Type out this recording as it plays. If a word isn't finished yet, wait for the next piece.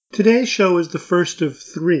Today's show is the first of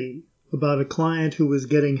three about a client who was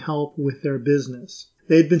getting help with their business.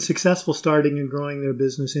 They'd been successful starting and growing their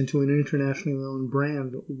business into an internationally known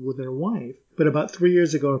brand with their wife, but about 3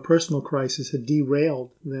 years ago a personal crisis had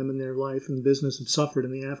derailed them in their life and the business had suffered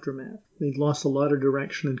in the aftermath. They'd lost a lot of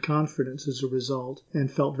direction and confidence as a result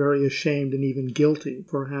and felt very ashamed and even guilty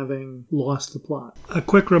for having lost the plot. A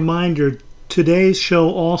quick reminder, today's show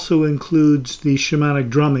also includes the shamanic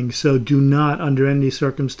drumming, so do not, under any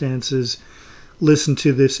circumstances, listen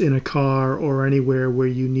to this in a car or anywhere where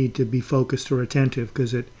you need to be focused or attentive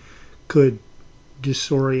because it could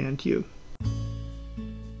disorient you.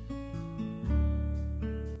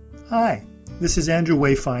 Hi, this is Andrew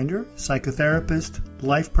Wayfinder, psychotherapist,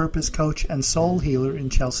 life purpose coach, and soul healer in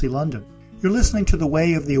Chelsea, London. You're listening to the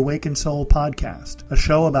Way of the Awakened Soul podcast, a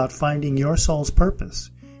show about finding your soul's purpose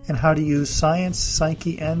and how to use science,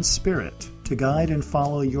 psyche, and spirit to guide and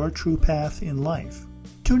follow your true path in life.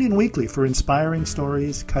 Tune in weekly for inspiring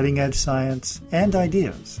stories, cutting-edge science, and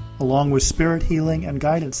ideas, along with spirit healing and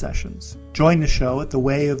guidance sessions. Join the show at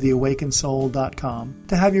thewayoftheawakenedsoul.com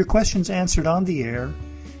to have your questions answered on the air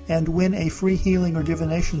and win a free healing or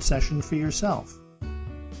divination session for yourself.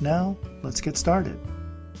 Now, let's get started.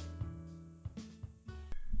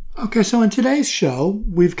 Okay, so in today's show,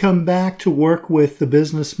 we've come back to work with the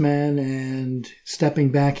businessman and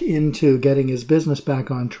stepping back into getting his business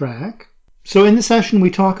back on track. So in the session,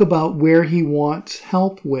 we talk about where he wants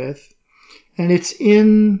help with, and it's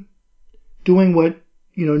in doing what,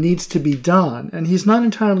 needs to be done. And he's not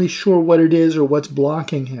entirely sure what it is or what's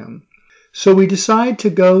blocking him. So we decide to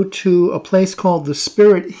go to a place called the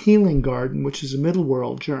Spirit Healing Garden, which is a middle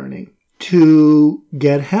world journey, to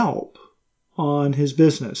get help on his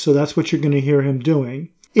business. So that's what you're going to hear him doing.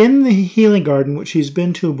 In the healing garden, which he's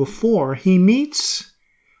been to before, he meets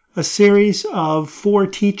a series of 4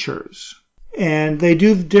 teachers. And they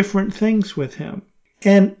do different things with him.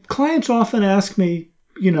 And clients often ask me,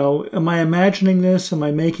 am I imagining this? Am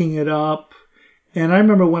I making it up? And I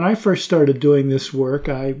remember when I first started doing this work,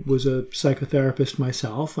 I was a psychotherapist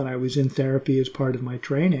myself, and I was in therapy as part of my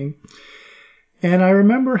training. And I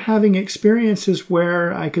remember having experiences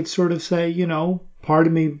where I could sort of say, part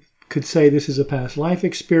of me could say this is a past life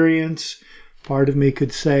experience. Part of me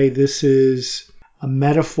could say this is a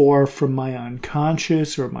metaphor from my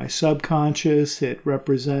unconscious or my subconscious. It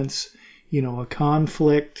represents, a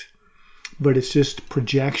conflict, but it's just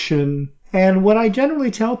projection. And what I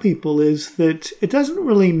generally tell people is that it doesn't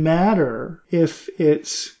really matter if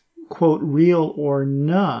it's, quote, real or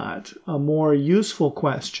not. A more useful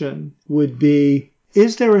question would be,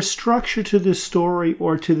 is there a structure to this story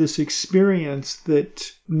or to this experience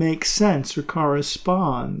that makes sense or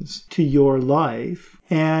corresponds to your life?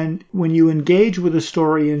 And when you engage with a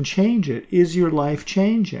story and change it, is your life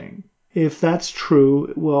changing? If that's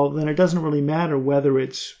true, well, then it doesn't really matter whether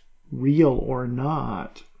it's real or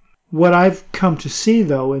not. What I've come to see,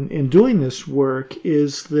 though, in doing this work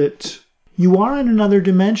is that you are in another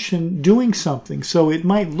dimension doing something. So it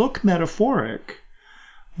might look metaphoric,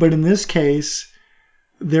 but in this case,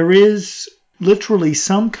 there is literally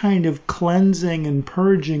some kind of cleansing and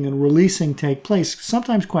purging and releasing take place,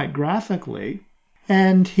 sometimes quite graphically.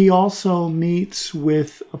 And he also meets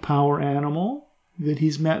with a power animal that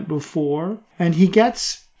he's met before. And he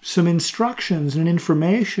gets some instructions and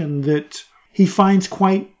information that he finds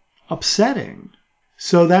quite upsetting.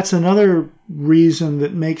 So that's another reason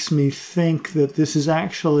that makes me think that this is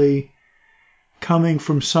actually coming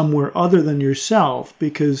from somewhere other than yourself.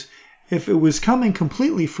 Because if it was coming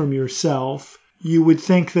completely from yourself, you would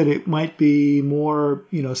think that it might be more,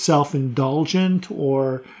 self-indulgent,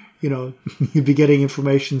 or you'd be getting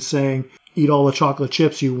information saying, eat all the chocolate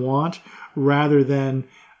chips you want, rather than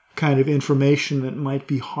kind of information that might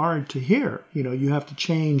be hard to hear. You have to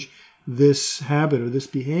change this habit or this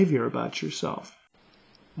behavior about yourself.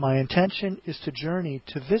 My intention is to journey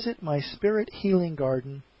to visit my spirit healing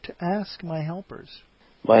garden to ask my helpers.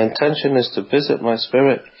 My intention is to visit my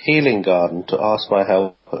spirit healing garden to ask my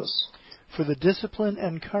helpers. For the discipline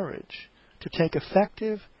and courage to take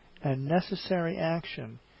effective and necessary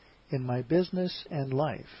action in my business and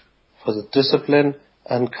life. For the discipline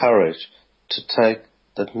and courage to take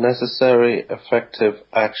the necessary, effective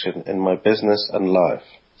action in my business and life.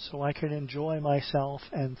 So I can enjoy myself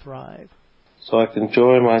and thrive. So as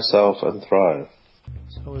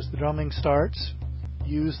the drumming starts,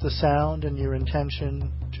 use the sound and your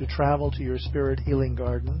intention to travel to your spirit healing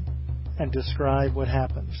garden and describe what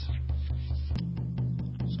happens.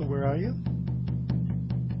 So where are you?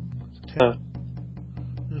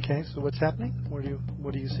 Okay, so what's happening? What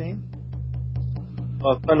are you seeing?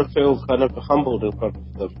 I kind of feel kind of humbled in front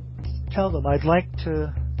of them. Tell them, I'd like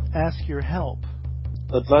to ask your help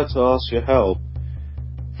I'd like to ask your help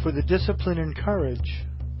for the discipline and courage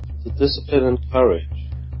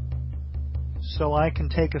so I can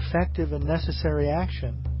take effective and necessary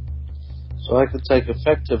action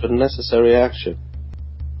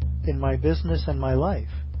in my business and my life,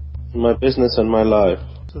 so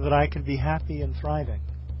that I can be happy and thriving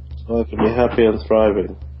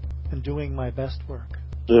and doing my best work.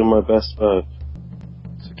 So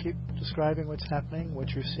keep describing what's happening, what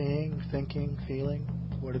you're seeing, thinking, feeling.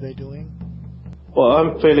 What are they doing? Well,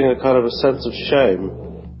 I'm feeling a kind of a sense of shame,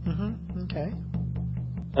 Okay.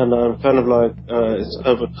 and I'm kind of like it's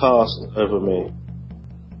overcast over me.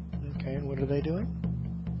 Okay, and what are they doing?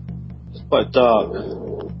 It's quite dark,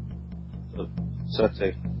 the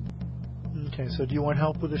setting. Okay, so do you want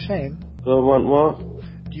help with the shame? Do I want what?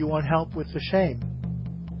 Do you want help with the shame?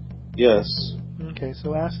 Yes. Okay,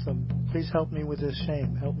 so ask them, please help me with this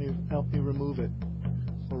shame. Help me remove it.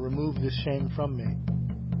 Or remove this shame from me.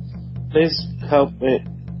 Please help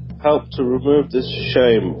to remove this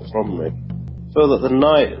shame from me. I feel that the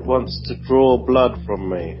night wants to draw blood from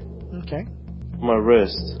me. Okay. My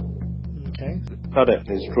wrist. Okay. Cut it and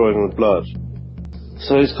he's drawing the blood.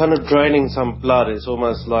 So he's kind of draining some blood. It's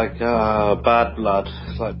almost like bad blood.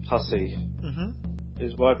 It's like pussy.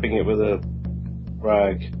 He's wiping it with a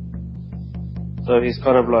rag. So he's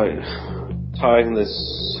kind of like tying this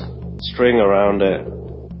string around it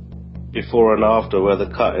before and after where the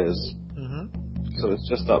cut is. So it's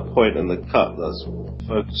just that point in the cut that's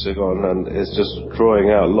focusing on, and it's just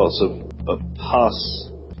drawing out lots of pus.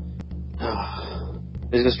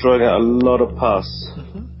 He's just drawing out a lot of pus.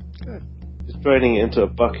 Good. He's draining it into a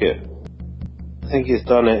bucket. I think he's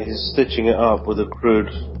done it. He's stitching it up with a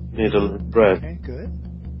crude needle and thread. Okay, good.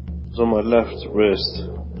 It's on my left wrist.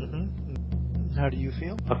 How do you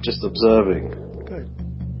feel? I'm just observing. Good.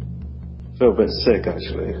 I feel a bit sick,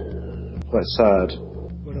 actually. Quite sad.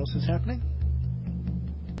 What else is happening?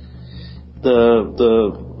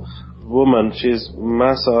 The woman, she's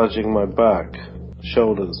massaging my back,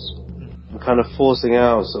 shoulders, and kind of forcing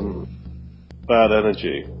out some bad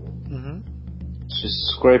energy. She's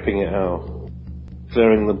scraping it out,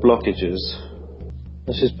 clearing the blockages.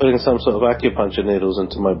 And she's putting some sort of acupuncture needles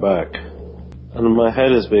into my back. And my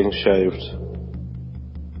head is being shaved.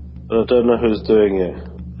 But I don't know who's doing it.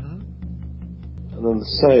 And then the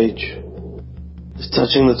sage is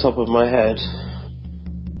touching the top of my head,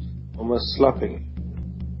 almost slapping it.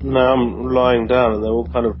 Now I'm lying down and they're all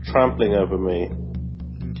kind of trampling over me.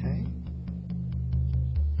 Okay.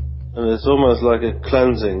 And it's almost like a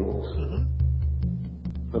cleansing.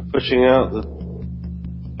 They're pushing out the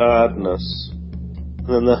badness. And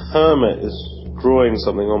then the hermit is drawing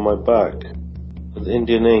something on my back with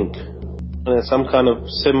Indian ink. And it's some kind of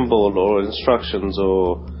symbol or instructions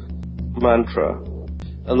or mantra.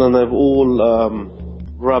 And then they've all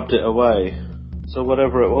rubbed it away. So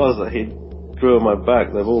whatever it was that he drew on my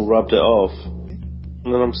back, they've all rubbed it off. And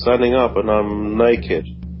then I'm standing up and I'm naked.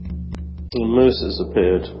 The moose has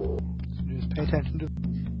appeared. Just pay attention to...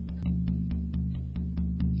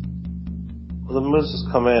 Well, the moose has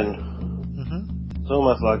come in. It's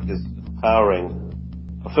almost like it's empowering.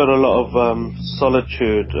 I feel a lot of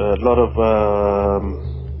solitude, a lot of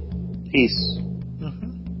peace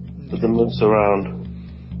with the moose around.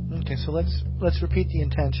 Okay, so let's repeat the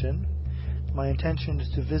intention. My intention is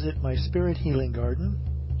to visit my spirit healing garden.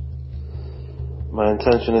 My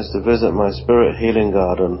intention is to visit my spirit healing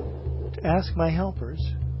garden. To ask my helpers.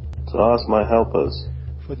 For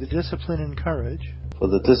the discipline and courage.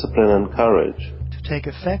 To take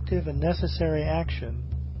effective and necessary action.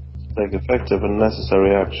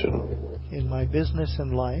 In my business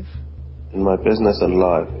and life.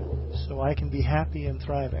 So I can be happy and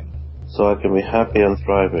thriving.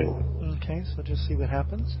 Okay, so just see what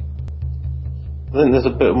happens. I think there's a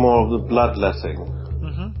bit more of the bloodletting.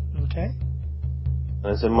 Okay. And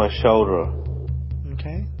it's in my shoulder.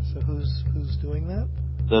 Okay, so who's doing that?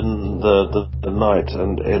 The knight,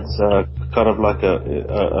 and it's kind of like a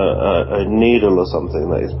needle or something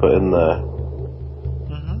that he's put in there.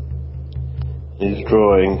 He's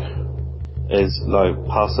drawing is like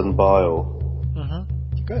pus and bile.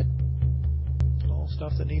 Good. All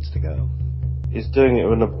stuff that needs to go. He's doing it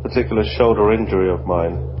with a particular shoulder injury of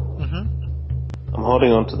mine. I'm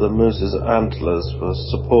holding on to the moose's antlers for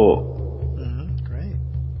support. Great.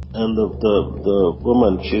 And the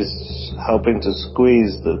woman, she's helping to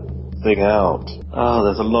squeeze the thing out.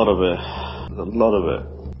 There's a lot of it.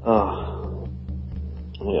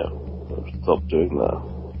 Yeah, I'll stop doing that.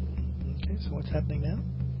 Okay, so what's happening now?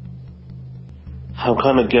 I'm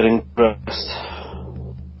kind of getting dressed.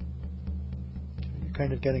 You're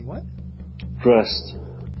kind of getting what? Dressed.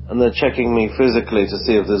 and they're checking me physically to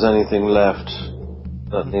see if there's anything left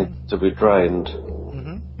that needs to be drained.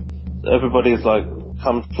 Everybody's like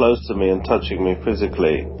come close to me and touching me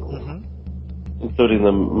physically, including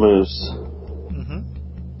the moose.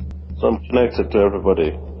 So I'm connected to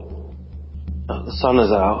everybody. The sun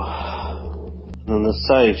is out, and then the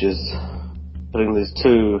sage is putting these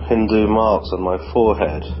 2 Hindu marks on my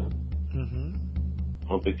forehead.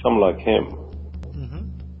 I'll become like him,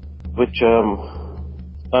 which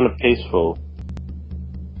kind of peaceful.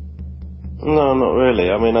 No, not really.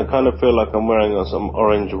 I mean, I kind of feel like I'm wearing some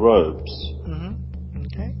orange robes.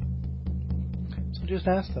 Okay. So just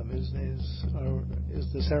ask them, is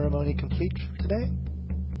the ceremony complete for today?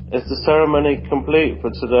 Is the ceremony complete for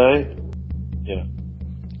today? Yeah.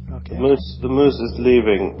 Okay. The moose is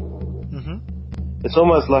leaving. It's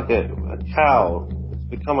almost like a cow. It's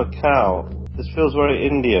become a cow. This feels very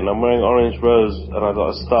Indian. I'm wearing orange robes and I've got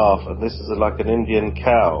a staff, and this is like an Indian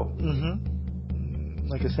cow.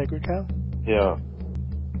 Like a sacred cow? Yeah.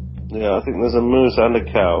 Yeah, I think there's a moose and a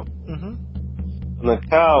cow. And the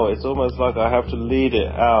cow, it's almost like I have to lead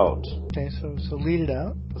it out. Okay, so lead it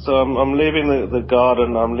out. So I'm leaving the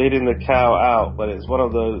garden, I'm leading the cow out, but it's one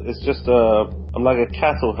of those, it's just I'm like a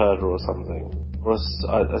cattle herder or something. Or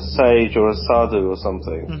a sage or a sadhu or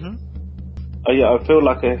something. Yeah, I feel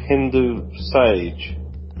like a Hindu sage.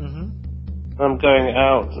 I'm going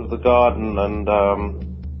out of the garden and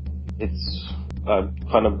it's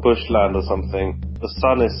kind of bushland or something. The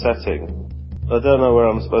sun is setting. I don't know where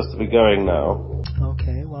I'm supposed to be going now.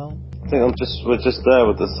 Okay, well, I think we're just there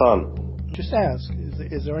with the sun. Just ask,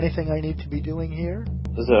 is there anything I need to be doing here?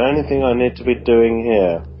 Is there anything I need to be doing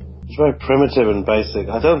here? It's very primitive and basic.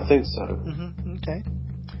 I don't think so. Okay.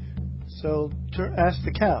 So ask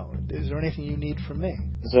the cow, is there anything you need from me?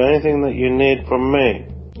 Is there anything that you need from me?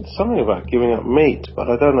 It's something about giving up meat, but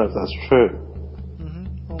I don't know if that's true.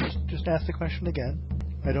 Well, just ask the question again.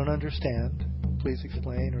 I don't understand. Please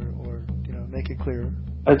explain or make it clearer.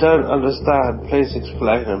 I don't understand. Please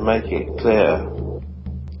explain and make it clear.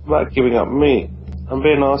 About giving up meat. I'm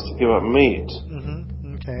being asked to give up meat.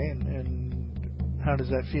 Okay, and how does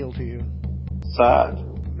that feel to you? Sad.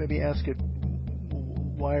 Maybe ask it,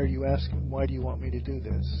 why are you asking, why do you want me to do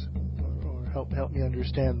this? Or help me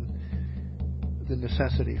understand the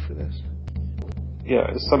necessity for this. Yeah,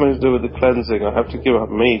 it's something to do with the cleansing. I have to give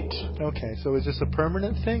up meat. Okay, so is this a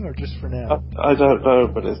permanent thing or just for now? I don't know,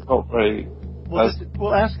 but it's not very... Well,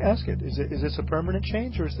 ask it. Is this a permanent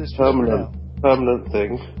change or is this just permanent, for now? Permanent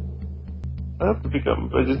thing. I have to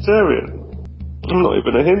become a vegetarian. I'm not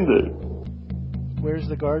even a Hindu. Where's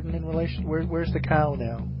the garden in relation? Where's the cow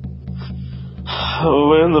now?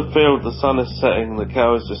 We're in the field, the sun is setting, the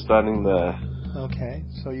cow is just standing there. Okay,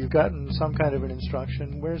 so you've gotten some kind of an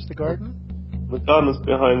instruction. Where's the garden? The garden's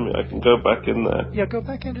behind me, I can go back in there. Yeah, go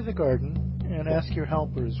back into the garden and ask your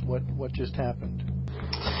helpers what just happened.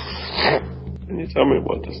 Can you tell me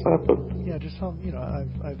what just happened? Yeah, just tell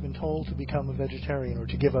them, I've been told to become a vegetarian or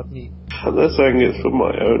to give up meat. And they're saying it's for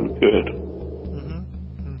my own good.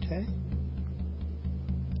 Okay.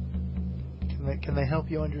 Can they help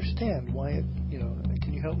you understand why it,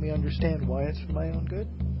 can you help me understand why it's for my own good?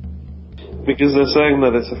 Because they're saying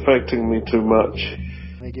that it's affecting me too much.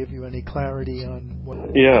 Can they give you any clarity on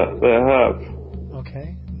what? Yeah, they have.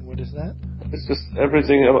 Okay, and what is that? It's just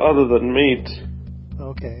everything other than meat.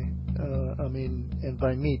 Okay, and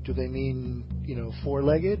by meat, do they mean,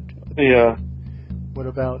 four-legged? Yeah. What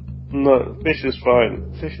about? No, fish is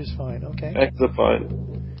fine. Fish is fine, okay. Eggs are fine.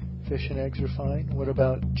 Fish and eggs are fine. What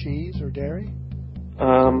about cheese or dairy?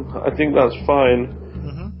 I think that's fine.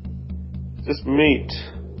 Just meat.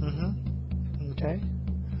 Okay.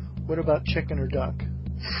 What about chicken or duck?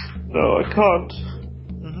 No, I can't.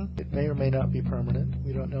 It may or may not be permanent.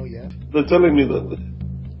 We don't know yet. They're telling me that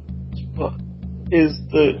is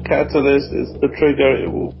the catalyst, is the trigger,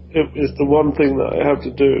 it's the one thing that I have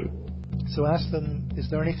to do. So ask them, is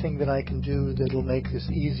there anything that I can do that will make this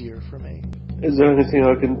easier for me? Is there anything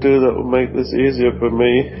I can do that will make this easier for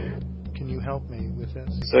me? Can you help me with this?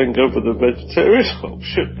 They're saying go for the vegetarian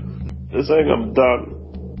option. They're saying I'm done.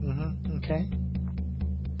 Okay.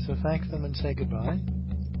 So thank them and say goodbye.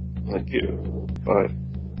 Thank you. Bye.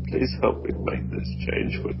 Please help me make this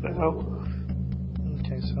change for now.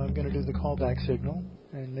 Okay, so I'm going to do the callback signal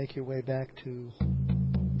and make your way back to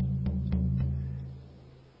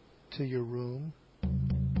your room.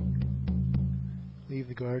 Leave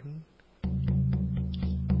the garden.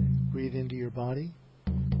 Breathe into your body.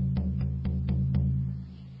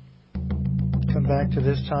 Come back to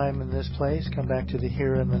this time and this place. Come back to the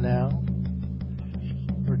here and the now.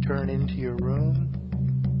 Return into your room.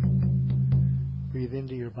 Breathe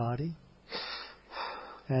into your body.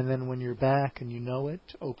 And then when you're back and you know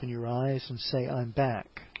it, open your eyes and say, I'm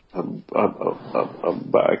back. I'm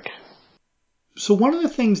back. So one of the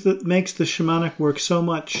things that makes the shamanic work so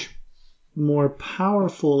much more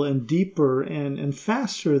powerful and deeper and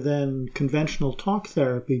faster than conventional talk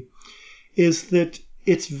therapy is that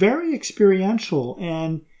it's very experiential,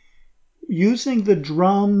 and using the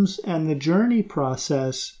drums and the journey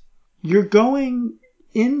process, you're going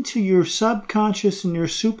into your subconscious and your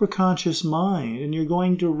superconscious mind, and you're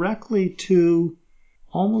going directly to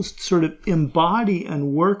almost sort of embody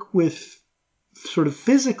and work with sort of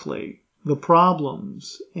physically the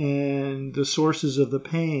problems and the sources of the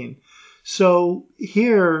pain. So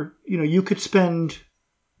here, you could spend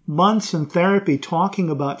months in therapy talking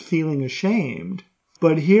about feeling ashamed,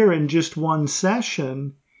 but here in just one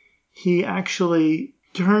session, he actually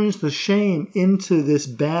turns the shame into this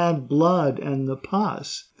bad blood and the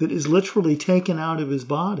pus that is literally taken out of his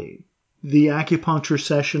body. The acupuncture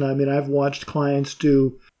session, I've watched clients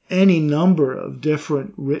do any number of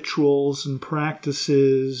different rituals and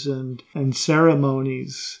practices and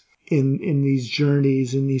ceremonies in these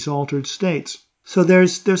journeys, in these altered states. So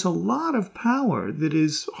there's a lot of power that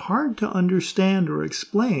is hard to understand or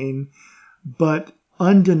explain, but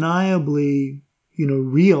undeniably,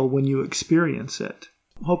 real when you experience it.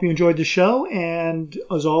 Hope you enjoyed the show, and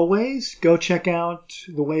as always, go check out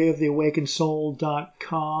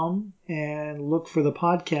thewayoftheawakenedsoul.com and look for the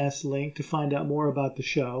podcast link to find out more about the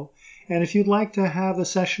show. And if you'd like to have a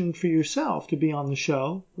session for yourself to be on the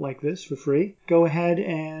show like this for free, go ahead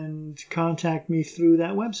and contact me through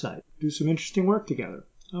that website. Do some interesting work together.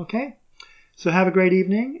 Okay? So have a great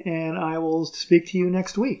evening, and I will speak to you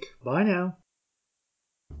next week. Bye now.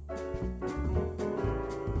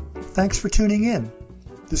 Thanks for tuning in.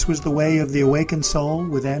 This was The Way of the Awakened Soul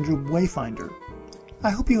with Andrew Wayfinder.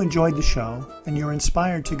 I hope you enjoyed the show and you're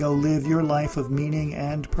inspired to go live your life of meaning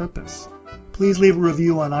and purpose. Please leave a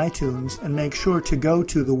review on iTunes and make sure to go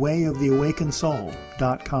to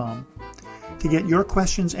thewayoftheawakenedsoul.com to get your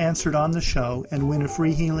questions answered on the show and win a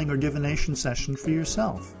free healing or divination session for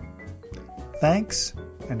yourself. Thanks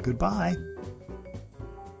and goodbye.